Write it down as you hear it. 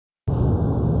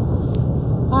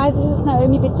Hi, this is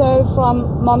Naomi Bito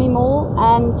from Mommy Mall,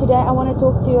 and today I want to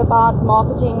talk to you about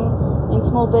marketing in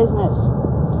small business.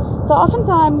 So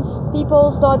oftentimes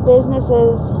people start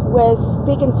businesses with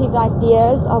preconceived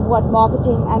ideas of what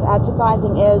marketing and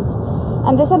advertising is,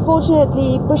 and this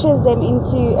unfortunately pushes them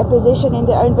into a position in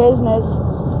their own business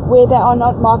where they are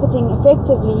not marketing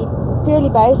effectively, purely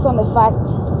based on the fact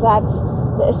that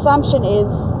the assumption is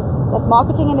that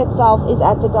marketing in itself is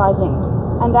advertising,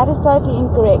 and that is totally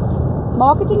incorrect.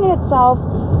 Marketing in itself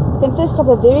consists of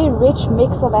a very rich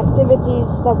mix of activities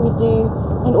that we do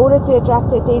in order to attract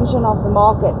the attention of the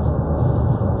market.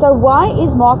 So why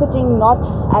is marketing not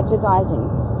advertising?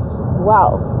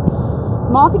 Well,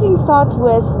 marketing starts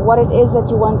with what it is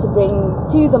that you want to bring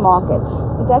to the market.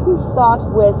 It doesn't start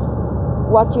with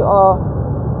what you are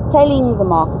telling the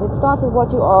market. It starts with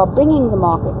what you are bringing the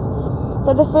market.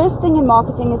 So the first thing in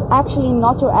marketing is actually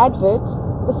not your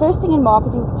advert. The first thing in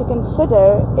marketing to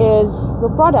consider is your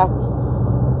product,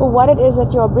 or what it is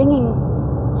that you're bringing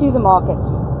to the market.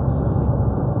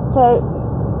 So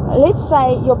let's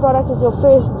say your product is your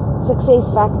first success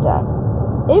factor.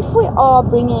 If we are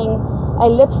bringing a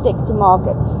lipstick to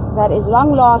market that is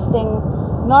long lasting,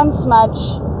 non-smudge,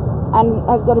 and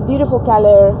has got a beautiful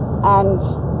color and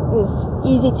is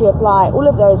easy to apply, all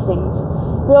of those things,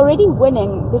 we're already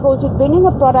winning because we're bringing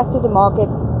a product to the market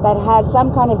that has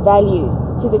some kind of value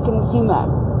to the consumer.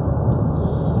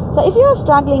 So if you are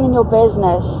struggling in your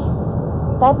business,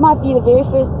 that might be the very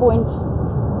first point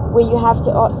where you have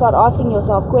to start asking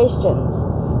yourself questions.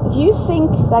 If you think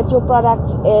that your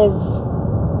product is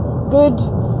good,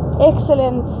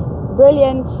 excellent,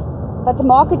 brilliant, but the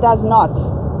market does not,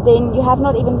 then you have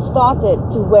not even started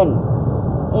to win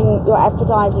in your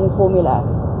advertising formula.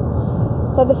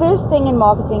 So the first thing in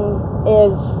marketing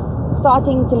is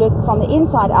starting to look from the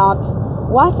inside out.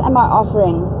 What am I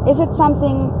offering? Is it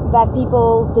something that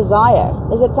people desire?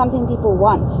 Is it something people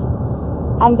want?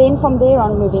 And then from there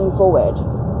on, moving forward.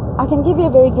 I can give you a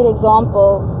very good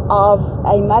example of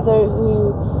a mother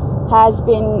who has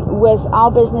been with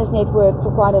our business network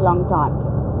for quite a long time.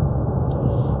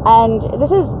 And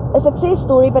this is a success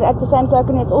story, but at the same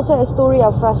token, it's also a story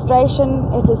of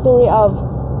frustration. It's a story of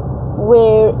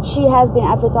where she has been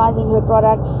advertising her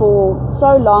product for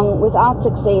so long without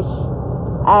success,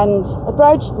 and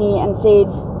approached me and said,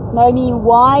 Naomi,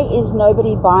 why is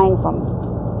nobody buying from me?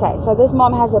 Okay, so this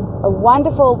mom has a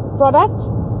wonderful product.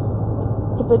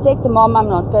 To protect the mom, I'm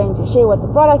not going to share what the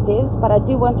product is, but I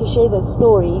do want to share this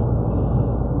story.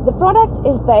 The product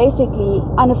is basically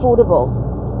unaffordable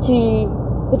to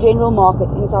the general market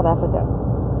in South Africa.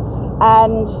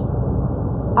 And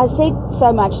I said so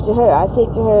much to her. I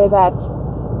said to her that,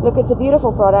 look, it's a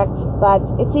beautiful product, but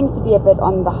it seems to be a bit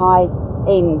on the high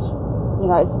end. You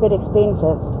know, it's a bit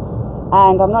expensive,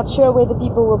 and I'm not sure whether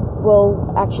people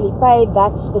will actually pay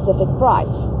that specific price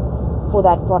for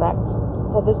that product.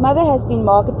 So this mother has been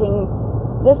marketing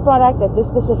this product at this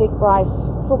specific price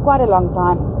for quite a long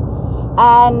time,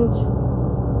 and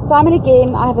time and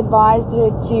again I have advised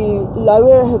her to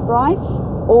lower her price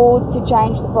or to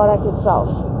change the product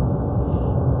itself.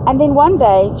 And then one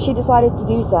day she decided to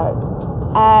do so,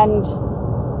 and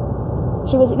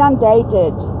she was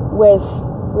inundated with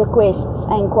requests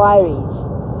and inquiries.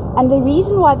 And the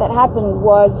reason why that happened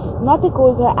was not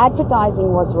because her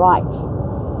advertising was right,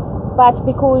 but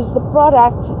because the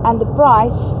product and the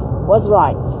price was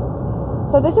right.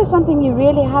 So this is something you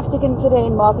really have to consider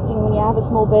in marketing when you have a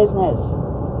small business.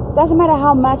 It doesn't matter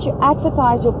how much you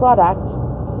advertise your product.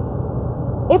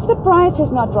 If the price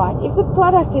is not right, if the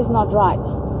product is not right,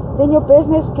 then your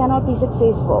business cannot be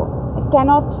successful. It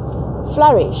cannot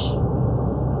flourish.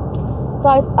 So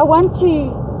I want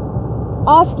to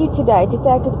ask you today to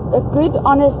take a good,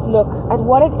 honest look at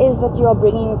what it is that you are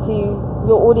bringing to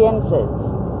your audiences.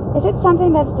 Is it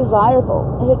something that's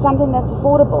desirable? Is it something that's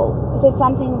affordable? Is it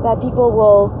something that people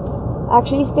will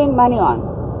actually spend money on?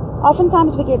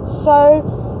 Oftentimes we get so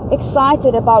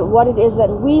excited about what it is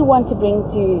that we want to bring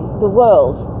to the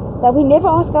world that we never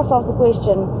ask ourselves the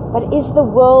question, but is the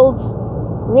world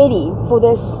ready for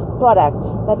this product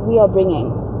that we are bringing?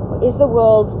 Is the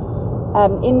world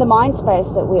in the mind space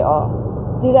that we are?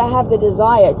 Do they have the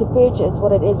desire to purchase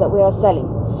what it is that we are selling?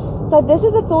 So this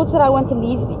is the thoughts that I want to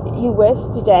leave you with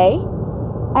today,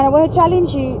 and I want to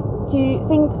challenge you to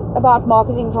think about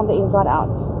marketing from the inside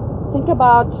out. Think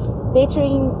about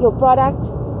bettering your product,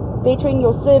 bettering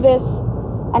your service,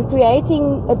 and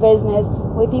creating a business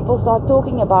where people start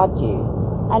talking about you,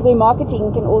 and where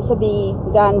marketing can also be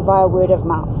done via word of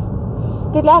mouth.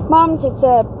 Good luck, moms. It's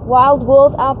a wild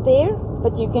world out there,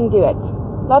 but you can do it.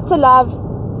 Lots of love.